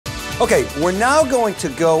Okay, we're now going to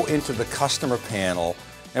go into the customer panel,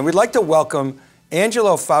 and we'd like to welcome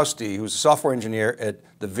Angelo Fausti, who's a software engineer at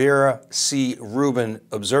the Vera C. Rubin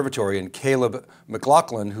Observatory, and Caleb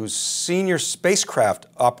Maclachlan, who's senior spacecraft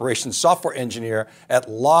operations software engineer at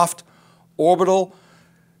Loft Orbital.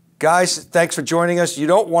 Guys, thanks for joining us. You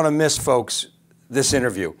don't want to miss, folks, this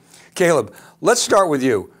interview. Caleb, let's start with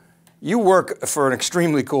you. You work for an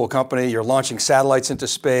extremely cool company. You're launching satellites into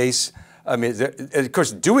space. I mean, of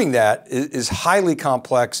course, doing that is highly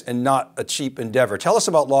complex and not a cheap endeavor. Tell us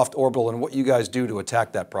about Loft Orbital and what you guys do to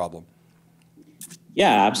attack that problem.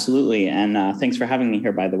 Yeah, absolutely. And thanks for having me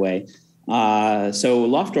here, by the way. So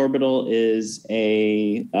Loft Orbital is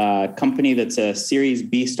a company that's a Series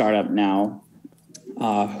B startup now,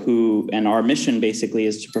 and our mission basically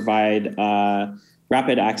is to provide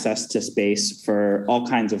rapid access to space for all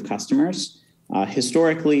kinds of customers.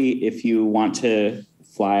 Historically, if you want to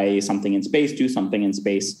fly something in space, do something in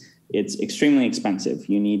space, it's extremely expensive.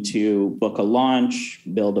 You need to book a launch,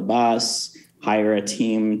 build a bus, hire a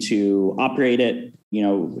team to operate it,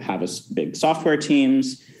 have big software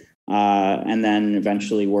teams, and then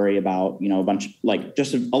eventually worry about,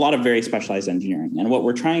 a lot of very specialized engineering. And what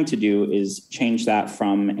we're trying to do is change that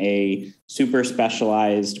from a super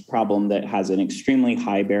specialized problem that has an extremely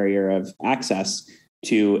high barrier of access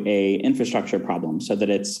to a infrastructure problem, so that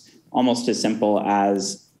it's almost as simple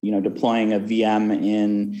as deploying a VM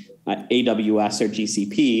in AWS or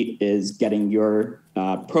GCP is getting your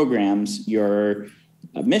programs, your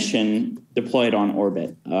mission deployed on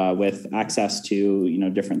orbit with access to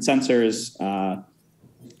different sensors,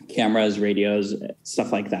 cameras, radios,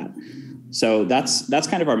 stuff like that. So that's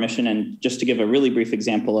kind of our mission. And just to give a really brief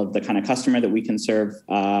example of the kind of customer that we can serve,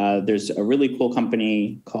 there's a really cool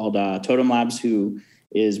company called Totem Labs who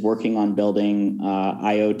is working on building an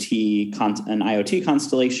IoT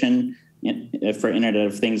constellation for Internet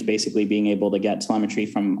of Things, basically being able to get telemetry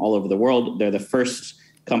from all over the world. They're the first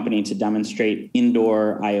company to demonstrate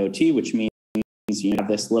indoor IoT, which means you have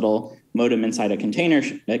this little modem inside a container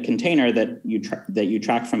that you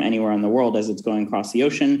track from anywhere in the world as it's going across the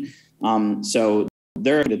ocean. So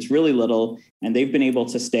it's really little, and they've been able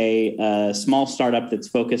to stay a small startup that's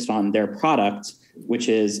focused on their product, which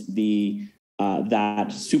is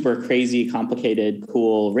that super crazy, complicated,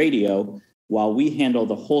 cool radio, while we handle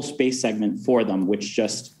the whole space segment for them, which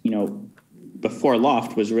just, before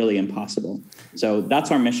Loft was really impossible. So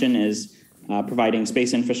that's our mission, is providing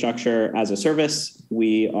space infrastructure as a service.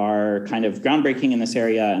 We are kind of groundbreaking in this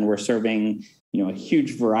area, and we're serving, a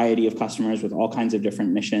huge variety of customers with all kinds of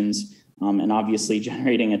different missions, and obviously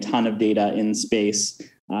generating a ton of data in space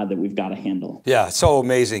that we've got to handle. Yeah, so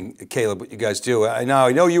amazing, Caleb, what you guys do. I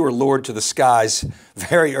know you were lured to the skies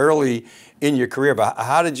very early in your career, but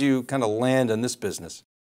how did you kind of land in this business?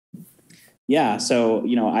 Yeah, so,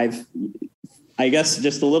 I guess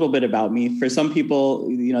just a little bit about me. For some people,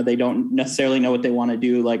 they don't necessarily know what they want to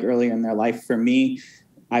do like earlier in their life. For me,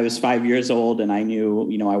 I was 5 years old and I knew,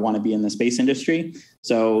 I want to be in the space industry.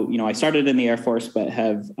 So, I started in the Air Force, but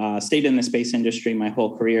have stayed in the space industry my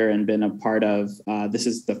whole career and been a part of, this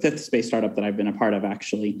is the 5th space startup that I've been a part of,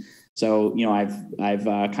 actually. So,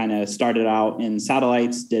 I've kind of started out in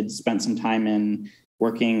satellites, spent some time in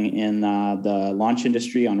working in the launch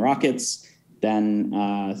industry on rockets. Then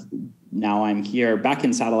now I'm here back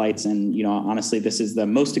in satellites, and honestly, this is the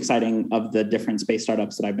most exciting of the different space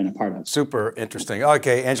startups that I've been a part of. Super interesting.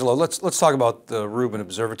 Okay, Angelo, let's talk about the Rubin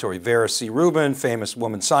Observatory. Vera C. Rubin, famous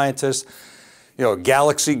woman scientist,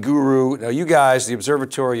 galaxy guru. Now you guys, the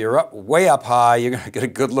observatory, you're way up high. You're going to get a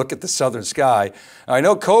good look at the southern sky. I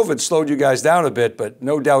know COVID slowed you guys down a bit, but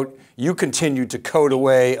no doubt you continued to code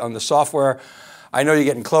away on the software. I know you're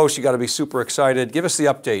getting close. You got to be super excited. Give us the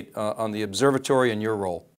update on the observatory and your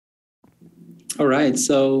role. All right,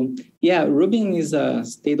 so yeah, Rubin is a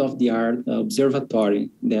state-of-the-art observatory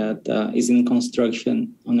that is in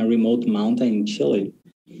construction on a remote mountain in Chile.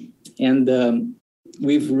 And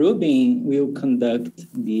with Rubin, we'll conduct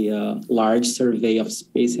the large survey of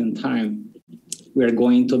space and time. We're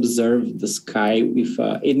going to observe the sky with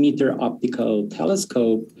an 8-meter optical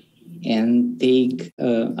telescope and take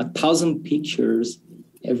 1,000 pictures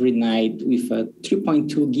every night with a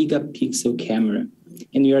 3.2 gigapixel camera.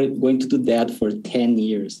 And we are going to do that for 10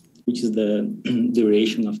 years, which is the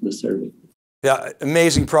duration of the survey. Yeah,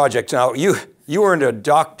 amazing project. Now, you earned a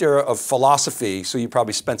Doctor of Philosophy, so you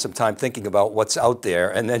probably spent some time thinking about what's out there,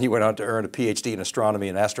 and then you went on to earn a PhD in astronomy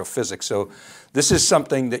and astrophysics. So this is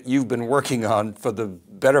something that you've been working on for the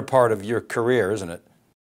better part of your career, isn't it?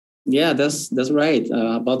 Yeah, that's right.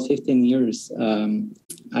 About 15 years.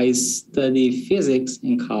 I studied physics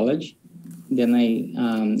in college. Then I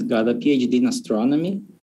got a PhD in astronomy.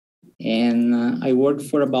 And I worked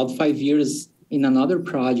for about 5 years in another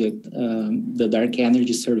project, the Dark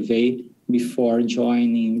Energy Survey, before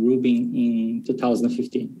joining Rubin in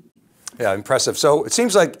 2015. Yeah, impressive. So it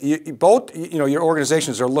seems like you both, your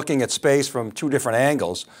organizations are looking at space from two different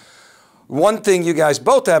angles. One thing you guys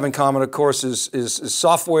both have in common, of course, is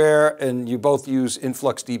software, and you both use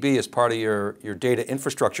InfluxDB as part of your data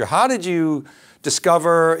infrastructure. How did you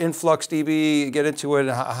discover InfluxDB, get into it?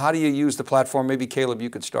 How do you use the platform? Maybe Caleb, you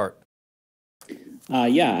could start.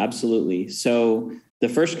 Yeah, absolutely. So the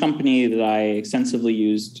first company that I extensively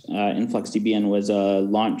used InfluxDB in was a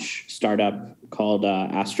launch startup called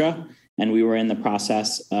Astra. And we were in the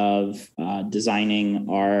process of designing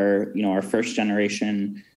our first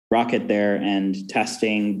generation rocket there and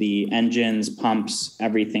testing the engines, pumps,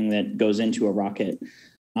 everything that goes into a rocket.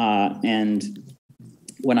 And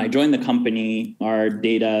when I joined the company, our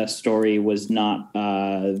data story was not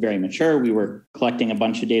very mature. We were collecting a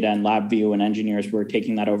bunch of data in LabVIEW, and engineers were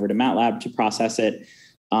taking that over to MATLAB to process it.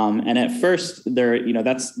 And at first,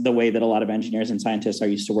 that's the way that a lot of engineers and scientists are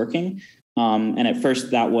used to working. And at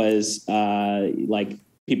first, that was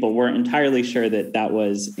people weren't entirely sure that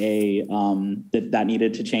was that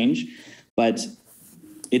needed to change. But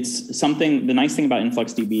it's something. The nice thing about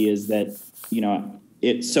InfluxDB is that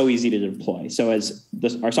it's so easy to deploy. So as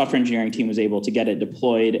our software engineering team was able to get it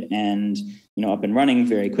deployed and up and running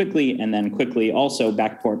very quickly, and then quickly also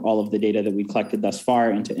backport all of the data that we collected thus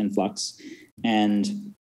far into Influx.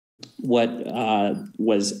 And what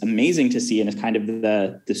was amazing to see, and is kind of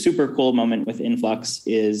the super cool moment with Influx,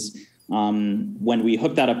 is when we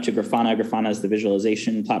hooked that up to Grafana. Grafana is the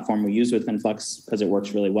visualization platform we use with Influx because it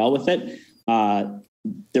works really well with it.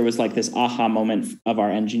 There was like this aha moment of our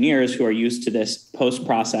engineers who are used to this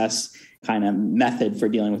post-process kind of method for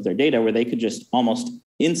dealing with their data, where they could just almost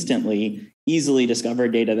instantly, easily discover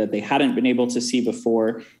data that they hadn't been able to see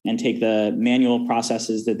before, and take the manual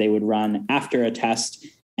processes that they would run after a test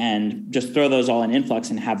and just throw those all in Influx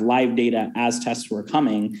and have live data as tests were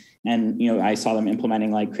coming. And, I saw them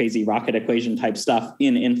implementing like crazy rocket equation type stuff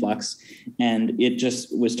in Influx, and it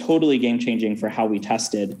just was totally game changing for how we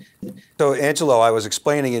tested. So Angelo, I was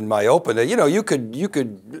explaining in my open that, you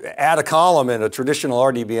could add a column in a traditional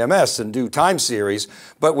RDBMS and do time series,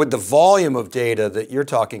 but with the volume of data that you're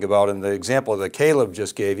talking about and the example that Caleb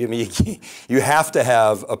just gave you, you have to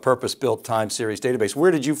have a purpose-built time series database.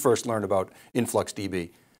 Where did you first learn about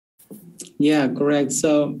InfluxDB? Yeah, correct.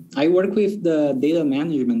 So I work with the data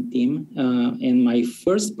management team, and my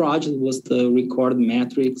first project was to record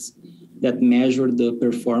metrics that measure the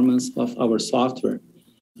performance of our software,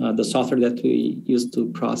 the software that we use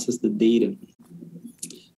to process the data.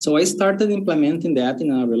 So I started implementing that in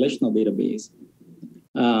a relational database.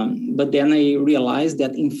 But then I realized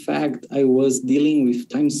that, in fact, I was dealing with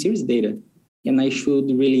time series data, and I should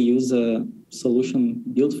really use a solution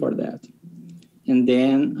built for that. And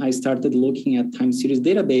then I started looking at time series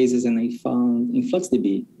databases, and I found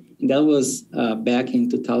InfluxDB. And that was back in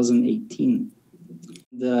 2018.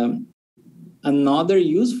 Another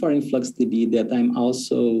use for InfluxDB that I'm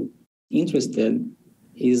also interested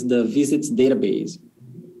is the visits database.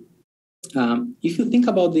 If you think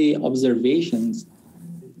about the observations,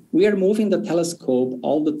 we are moving the telescope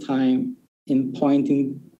all the time and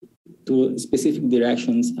pointing to specific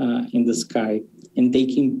directions in the sky, and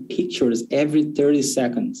taking pictures every 30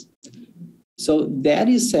 seconds. So that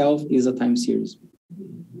itself is a time series.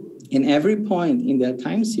 And every point in that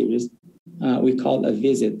time series, we call a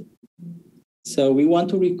visit. So we want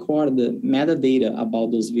to record the metadata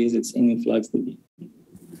about those visits in InfluxDB.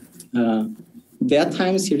 That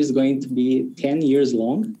time series is going to be 10 years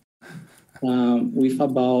long, with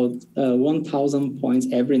about 1,000 points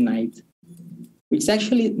every night, which is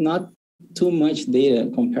actually not too much data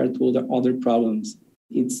compared to other problems.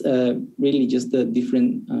 It's really just a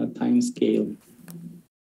different time scale.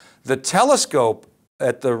 The telescope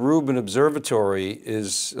at the Rubin Observatory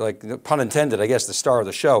is, like, pun intended, I guess, the star of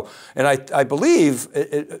the show. And I believe,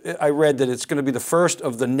 I read that it's going to be the first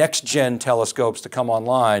of the next gen telescopes to come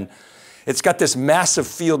online. It's got this massive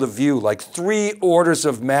field of view, like 3 orders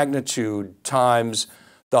of magnitude times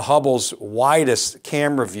the Hubble's widest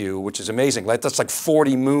camera view, which is amazing. That's like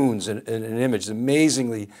 40 moons in an image,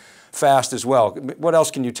 amazingly fast as well. What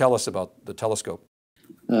else can you tell us about the telescope?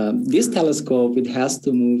 This telescope, it has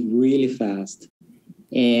to move really fast.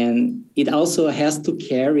 And it also has to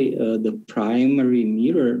carry the primary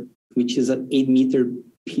mirror, which is an 8-meter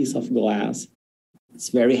piece of glass. It's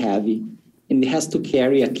very heavy. And it has to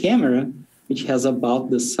carry a camera, which has about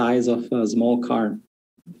the size of a small car.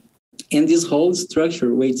 And this whole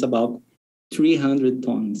structure weighs about 300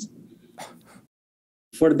 tons.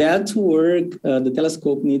 For that to work, the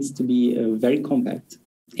telescope needs to be very compact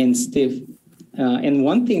and stiff. And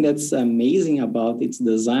one thing that's amazing about its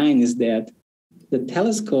design is that the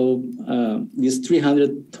telescope, this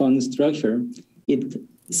 300-ton structure, it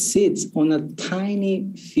sits on a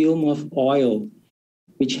tiny film of oil,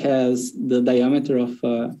 which has the diameter of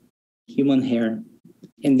human hair.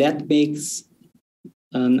 And that makes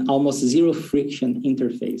an almost zero friction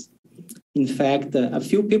interface. In fact, a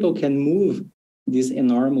few people can move this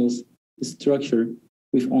enormous structure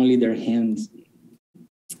with only their hands.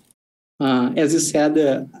 As you said,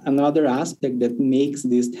 another aspect that makes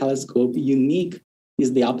this telescope unique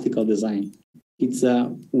is the optical design. It's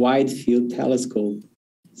a wide field telescope.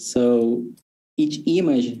 So each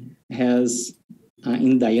image has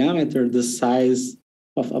in diameter the size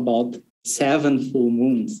of about 7 full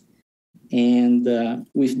moons. And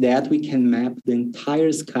with that, we can map the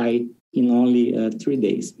entire sky in only 3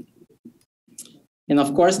 days. And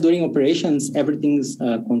of course, during operations, everything is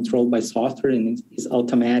controlled by software and it's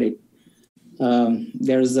automatic.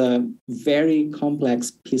 There's a very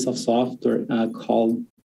complex piece of software called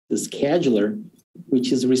the scheduler,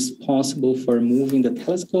 which is responsible for moving the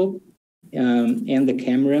telescope and the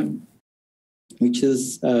camera, which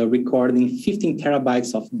is recording 15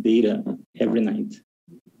 terabytes of data every night.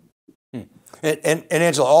 And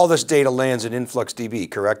Angelo, all this data lands in InfluxDB,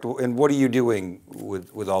 correct? And what are you doing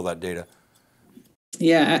with all that data?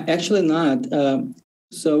 Yeah, actually not.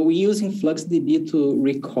 So we use InfluxDB to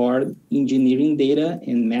record engineering data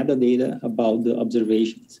and metadata about the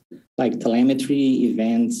observations, like telemetry,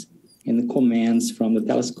 events, and commands from the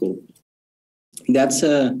telescope. That's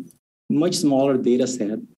a much smaller data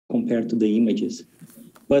set compared to the images.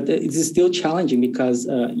 But it is still challenging because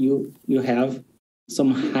you have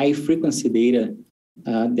some high frequency data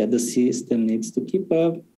that the system needs to keep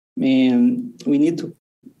up. And we need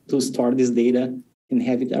to store this data and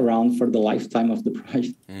have it around for the lifetime of the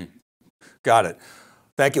project. Got it.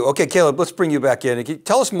 Thank you. Okay, Caleb, let's bring you back in. Can you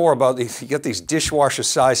tell us more about these? You got these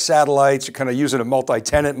dishwasher-sized satellites. You're kind of using a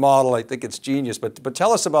multi-tenant model. I think it's genius. But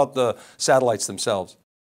tell us about the satellites themselves.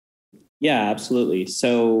 Yeah, absolutely.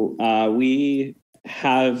 So we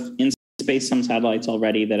have in space some satellites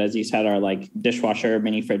already that, as you said, are like dishwasher,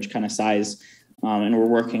 mini fridge kind of size. And we're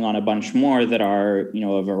working on a bunch more that are,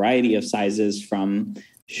 a variety of sizes from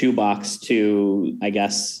shoebox to, I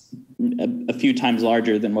guess, a few times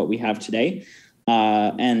larger than what we have today.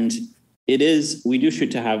 And we do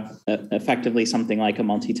shoot to have effectively something like a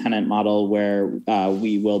multi-tenant model where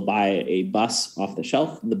we will buy a bus off the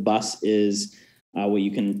shelf. The bus is what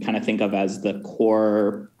you can kind of think of as the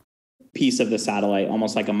core piece of the satellite,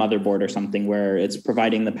 almost like a motherboard or something, where it's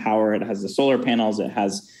providing the power. It has the solar panels, it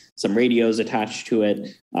has some radios attached to it.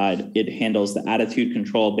 It handles the attitude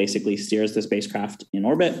control, basically steers the spacecraft in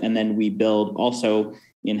orbit. And then we build also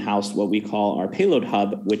in-house what we call our payload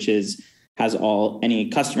hub, which has any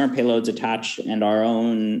customer payloads attached and our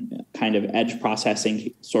own kind of edge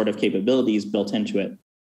processing sort of capabilities built into it.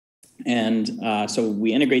 And so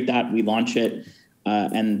we integrate that, we launch it,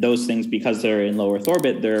 and those things, because they're in low Earth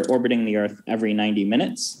orbit, they're orbiting the Earth every 90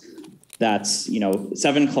 minutes. That's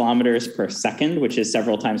 7 kilometers per second, which is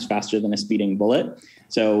several times faster than a speeding bullet.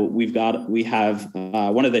 So we have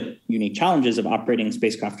one of the unique challenges of operating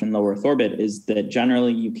spacecraft in low Earth orbit is that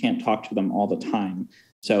generally you can't talk to them all the time.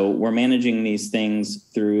 So we're managing these things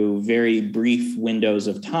through very brief windows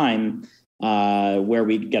of time where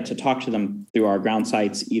we get to talk to them through our ground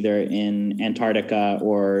sites, either in Antarctica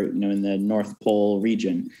or in the North Pole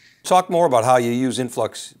region. Talk more about how you use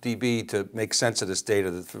InfluxDB to make sense of this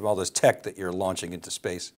data from all this tech that you're launching into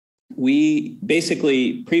space. We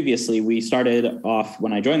basically, previously, we started off,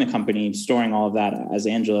 when I joined the company, storing all of that, as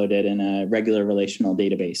Angelo did, in a regular relational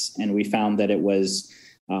database. And we found that it was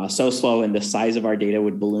so slow, and the size of our data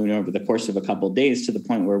would balloon over the course of a couple of days to the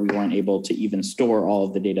point where we weren't able to even store all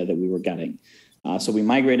of the data that we were getting. So we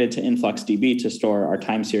migrated to InfluxDB to store our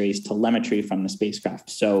time series telemetry from the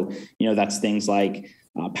spacecraft. So, that's things like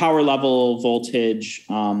power level, voltage,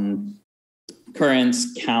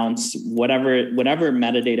 currents, counts, whatever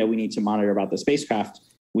metadata we need to monitor about the spacecraft,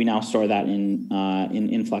 we now store that in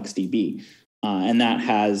InfluxDB. And that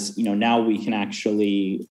has, now we can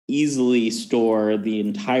actually easily store the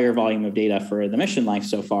entire volume of data for the mission life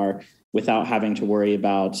so far without having to worry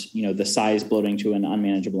about, the size bloating to an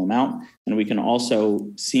unmanageable amount. And we can also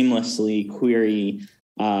seamlessly query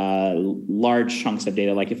large chunks of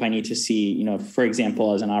data. Like if I need to see, for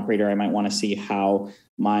example, as an operator, I might want to see how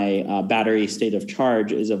my battery state of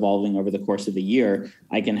charge is evolving over the course of the year.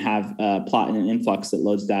 I can have a plot in an Influx that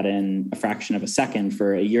loads that in a fraction of a second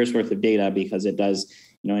for a year's worth of data, because it does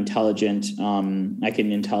intelligent. I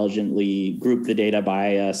can intelligently group the data by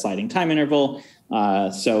a sliding time interval.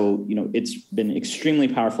 So it's been extremely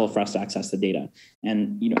powerful for us to access the data.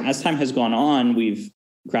 And as time has gone on, we've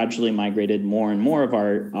gradually migrated more and more of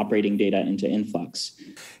our operating data into Influx.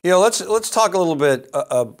 Let's talk a little bit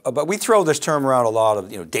about, we throw this term around a lot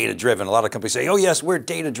of, data driven. A lot of companies say, oh yes, we're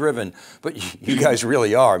data driven, but you guys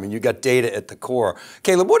really are. I mean, you got data at the core.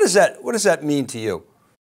 Caleb, what does that mean to you?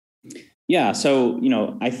 Yeah, so,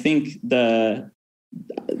 I think the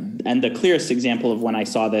clearest example of when I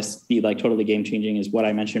saw this be like totally game changing is what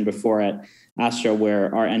I mentioned before at Astra,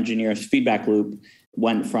 where our engineers' feedback loop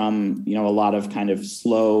went from, a lot of kind of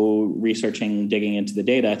slow researching, digging into the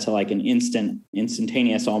data to like an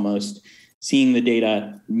instantaneous almost, seeing the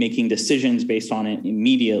data, making decisions based on it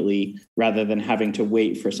immediately rather than having to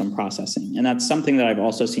wait for some processing. And that's something that I've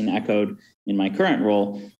also seen echoed in my current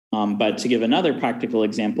role. But to give another practical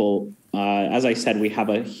example, as I said, we have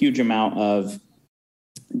a huge amount of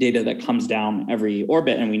data that comes down every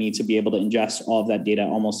orbit, and we need to be able to ingest all of that data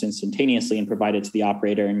almost instantaneously and provide it to the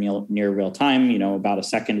operator in near real time. About a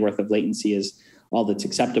second worth of latency is all that's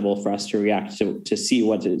acceptable for us to react to see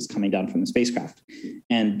what is coming down from the spacecraft.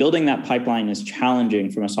 And building that pipeline is challenging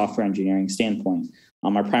from a software engineering standpoint.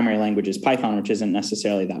 Our primary language is Python, which isn't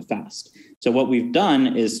necessarily that fast. So what we've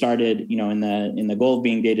done is started, in the goal of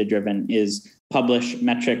being data driven, is publish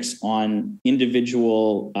metrics on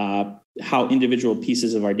how individual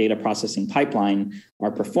pieces of our data processing pipeline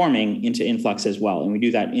are performing into Influx as well. And we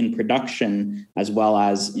do that in production as well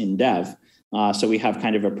as in dev. So we have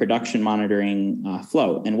kind of a production monitoring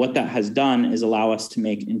flow. And what that has done is allow us to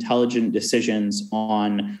make intelligent decisions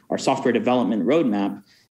on our software development roadmap,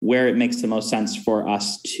 where it makes the most sense for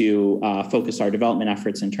us to focus our development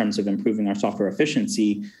efforts in terms of improving our software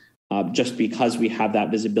efficiency, just because we have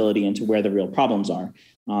that visibility into where the real problems are.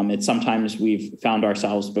 It's sometimes we've found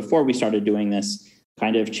ourselves, before we started doing this,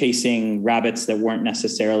 kind of chasing rabbits that weren't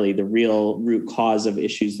necessarily the real root cause of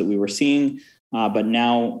issues that we were seeing. But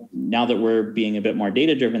now that we're being a bit more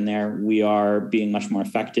data-driven there, we are being much more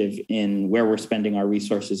effective in where we're spending our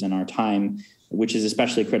resources and our time, which is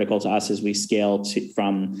especially critical to us as we scale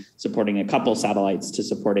from supporting a couple satellites to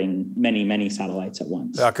supporting many, many satellites at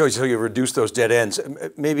once. So you reduce those dead ends.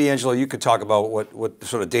 Maybe, Angelo, you could talk about what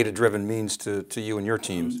sort of data-driven means to you and your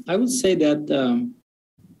teams. I would say that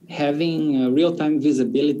having real-time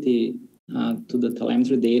visibility to the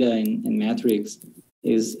telemetry data and metrics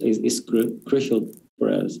is crucial for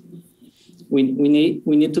us. We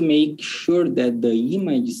need to make sure that the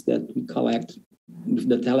images that we collect with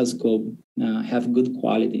the telescope have good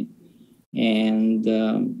quality, and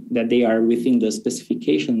that they are within the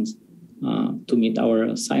specifications to meet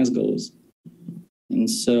our science goals. And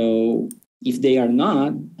so if they are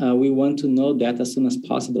not, we want to know that as soon as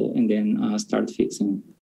possible and then start fixing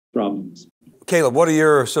problems. Caleb, what are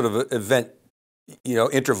your sort of event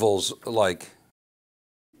intervals like?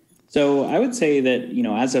 So I would say that,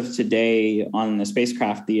 as of today on the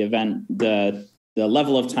spacecraft, the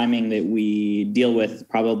level of timing that we deal with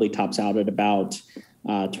probably tops out at about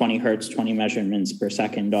 20 hertz, 20 measurements per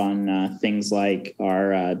second on things like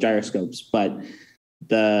our gyroscopes. But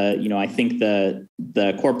I think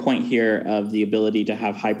the core point here of the ability to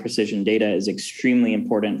have high precision data is extremely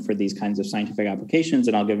important for these kinds of scientific applications.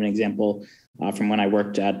 And I'll give an example from when I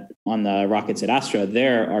worked on the rockets at Astra.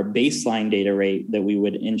 There, our baseline data rate that we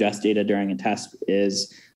would ingest data during a test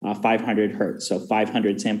is 500 hertz, so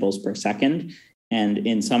 500 samples per second. And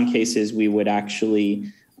in some cases, we would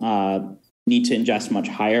actually need to ingest much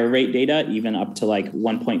higher rate data, even up to like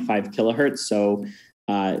 1.5 kilohertz. So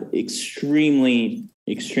extremely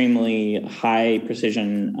high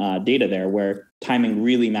precision data there, where timing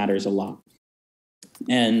really matters a lot.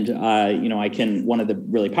 And, one of the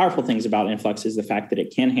really powerful things about Influx is the fact that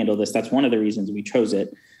it can handle this. That's one of the reasons we chose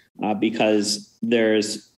it, because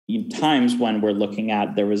there's times when we're looking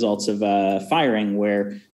at the results of firing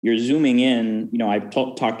where you're zooming in. I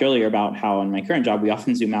talked earlier about how in my current job, we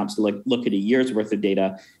often zoom out to look at a year's worth of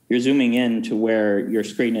data. You're zooming in to where your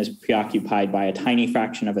screen is preoccupied by a tiny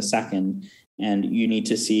fraction of a second. And you need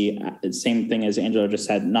to see the same thing as Angelo just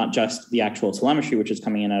said, not just the actual telemetry, which is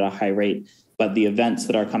coming in at a high rate, but the events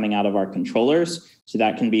that are coming out of our controllers. So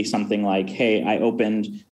that can be something like, hey, I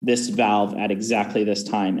opened this valve at exactly this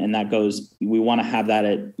time. And that we want to have that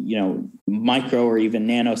at, micro or even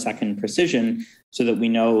nanosecond precision, so that we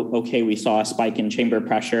know, okay, we saw a spike in chamber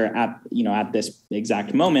pressure at this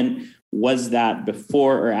exact moment. was that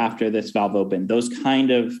before or after this valve opened? Those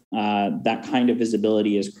kind of that kind of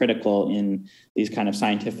visibility is critical in these kind of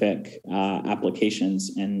scientific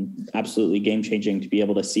applications, and absolutely game changing to be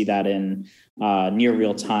able to see that in near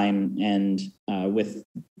real time, and with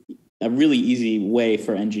a really easy way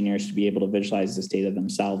for engineers to be able to visualize this data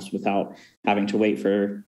themselves without having to wait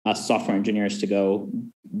for us software engineers to go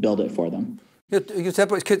build it for them.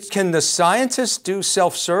 Can the scientists do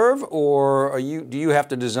self-serve, or do you have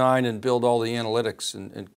to design and build all the analytics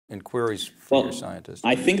and queries for your scientists?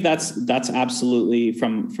 I think that's absolutely,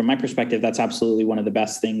 from my perspective, that's absolutely one of the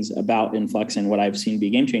best things about Influx, and what I've seen be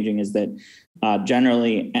game changing is that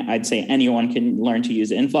generally, I'd say anyone can learn to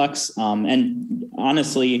use Influx, and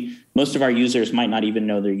honestly, most of our users might not even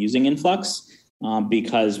know they're using Influx,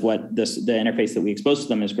 because the interface that we expose to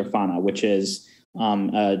them is Grafana, which is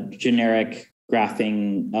a generic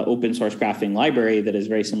graphing, open source graphing library that is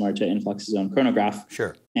very similar to Influx's own chronograph.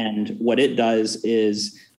 Sure. And what it does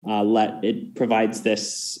is it provides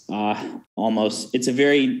this it's a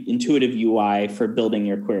very intuitive UI for building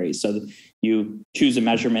your queries. So you choose a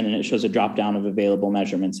measurement and it shows a drop down of available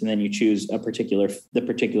measurements, and then you choose the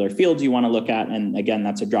particular fields you want to look at, and again,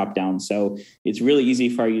 that's a drop down. So it's really easy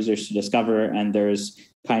for our users to discover, and there's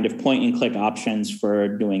kind of point and click options for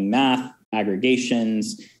doing math,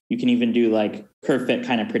 aggregations. You can even do like curve fit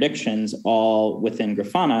kind of predictions all within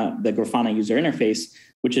Grafana, the Grafana user interface,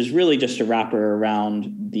 which is really just a wrapper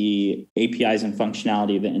around the APIs and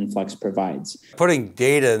functionality that Influx provides. Putting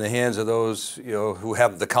data in the hands of those who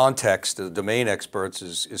have the context, the domain experts,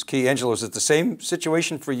 is key. Angelo, is it the same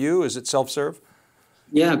situation for you? Is it self-serve?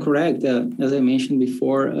 Yeah, correct. As I mentioned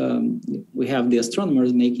before, we have the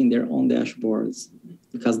astronomers making their own dashboards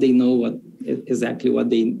because they know exactly what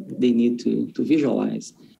they need to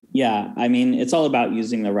visualize. Yeah, I mean, it's all about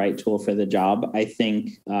using the right tool for the job. I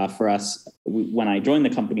think for us, when I joined the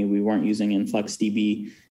company, we weren't using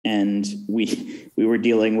InfluxDB, and we were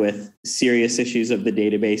dealing with serious issues of the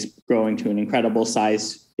database growing to an incredible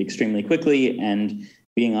size extremely quickly, and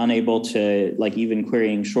being unable to, even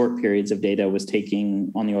querying short periods of data was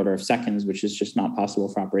taking on the order of seconds, which is just not possible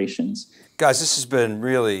for operations. Guys, this has been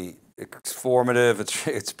really informative.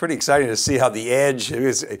 It's pretty exciting to see how the edge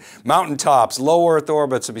is. Mountaintops, low Earth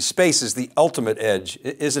orbits. Space is the ultimate edge,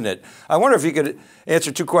 isn't it? I wonder if you could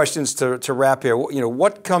answer two questions to wrap here.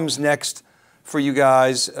 What comes next for you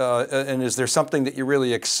guys, and is there something that you're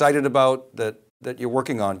really excited about that you're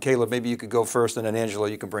working on? Caleb, maybe you could go first, and then Angelo,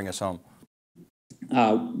 you can bring us home.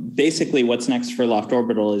 Basically, what's next for Loft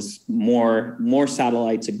Orbital is more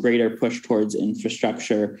satellites, a greater push towards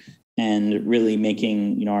infrastructure, and really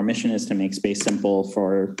making, our mission is to make space simple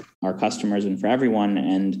for our customers and for everyone.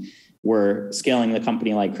 And we're scaling the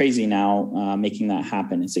company like crazy now, making that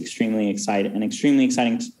happen. It's extremely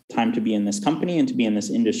exciting time to be in this company and to be in this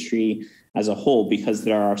industry as a whole, because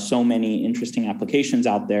there are so many interesting applications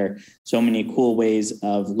out there, so many cool ways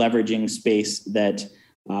of leveraging space that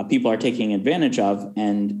people are taking advantage of.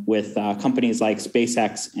 And with companies like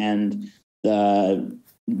SpaceX and the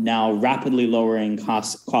now rapidly lowering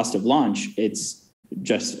cost of launch, it's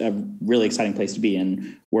just a really exciting place to be.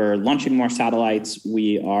 And we're launching more satellites.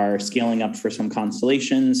 We are scaling up for some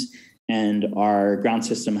constellations, and our ground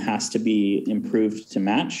system has to be improved to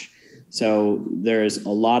match. So there's a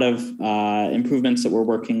lot of improvements that we're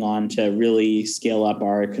working on to really scale up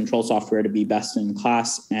our control software to be best in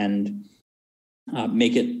class and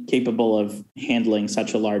make it capable of handling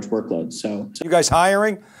such a large workload. So you guys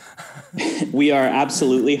hiring? We are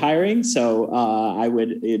absolutely hiring. So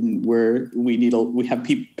we have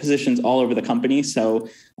positions all over the company. So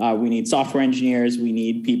we need software engineers. We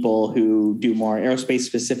need people who do more aerospace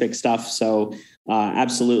specific stuff. So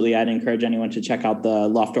absolutely, I'd encourage anyone to check out the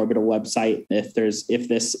Loft Orbital website if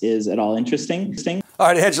this is at all interesting. All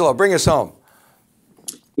right, Angelo, bring us home.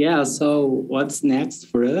 Yeah, so what's next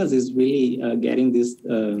for us is really getting this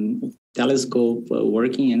telescope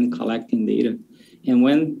working and collecting data. And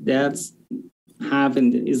when that's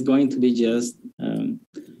happened, it's going to be just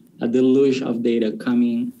a deluge of data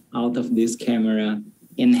coming out of this camera,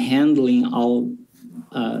 and handling all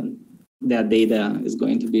that data is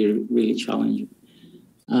going to be really challenging.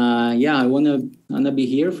 I wanna be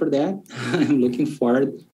here for that. I'm looking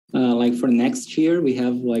forward. For next year, we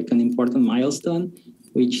have an important milestone,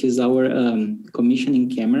 which is our commissioning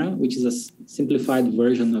camera, which is a simplified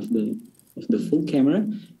version of the full camera.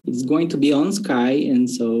 It's going to be on sky, and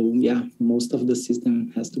so most of the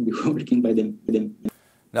system has to be working by them.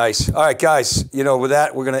 Nice. All right, guys, with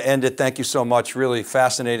that, we're going to end it. Thank you so much. Really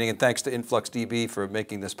fascinating. And thanks to InfluxDB for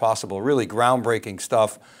making this possible. Really groundbreaking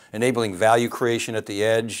stuff, enabling value creation at the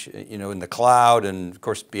edge, in the cloud and of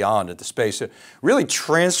course beyond at the space. Really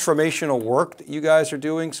transformational work that you guys are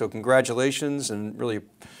doing. So congratulations, and really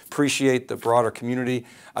appreciate the broader community.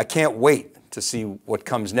 I can't wait to see what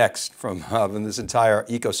comes next from this entire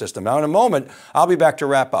ecosystem. Now in a moment, I'll be back to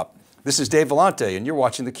wrap up. This is Dave Vellante, and you're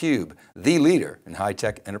watching theCUBE, the leader in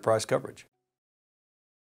high-tech enterprise coverage.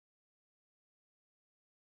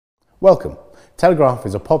 Welcome. Telegraph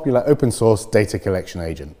is a popular open source data collection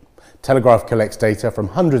agent. Telegraph collects data from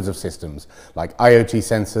hundreds of systems like IoT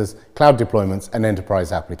sensors, cloud deployments, and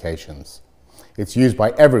enterprise applications. It's used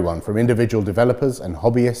by everyone from individual developers and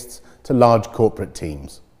hobbyists to large corporate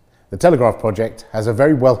teams. The Telegraph project has a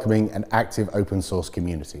very welcoming and active open source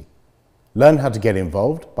community. Learn how to get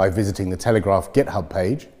involved by visiting the Telegraph GitHub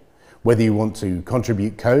page. Whether you want to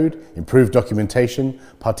contribute code, improve documentation,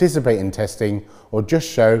 participate in testing, or just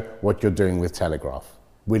show what you're doing with Telegraph.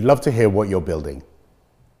 We'd love to hear what you're building.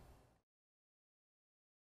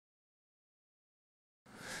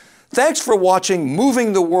 Thanks for watching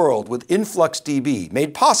Moving the World with InfluxDB,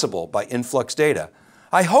 made possible by Influx Data.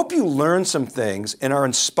 I hope you learned some things and are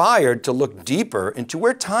inspired to look deeper into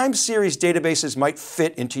where time series databases might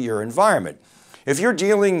fit into your environment. If you're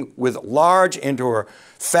dealing with large and/or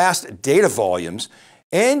fast data volumes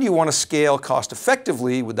and you want to scale cost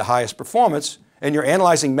effectively with the highest performance, and you're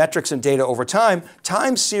analyzing metrics and data over time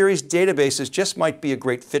series databases just might be a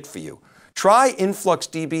great fit for you. Try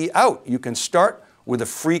InfluxDB out. You can start with a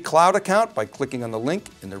free cloud account by clicking on the link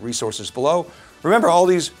in the resources below. Remember, all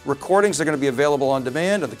these recordings are going to be available on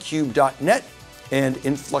demand on thecube.net and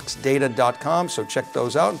influxdata.com, so check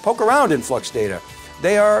those out and poke around Influx Data.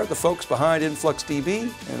 They are the folks behind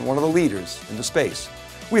InfluxDB and one of the leaders in the space.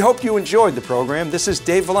 We hope you enjoyed the program. This is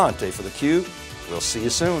Dave Vellante for theCUBE. We'll see you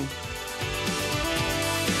soon.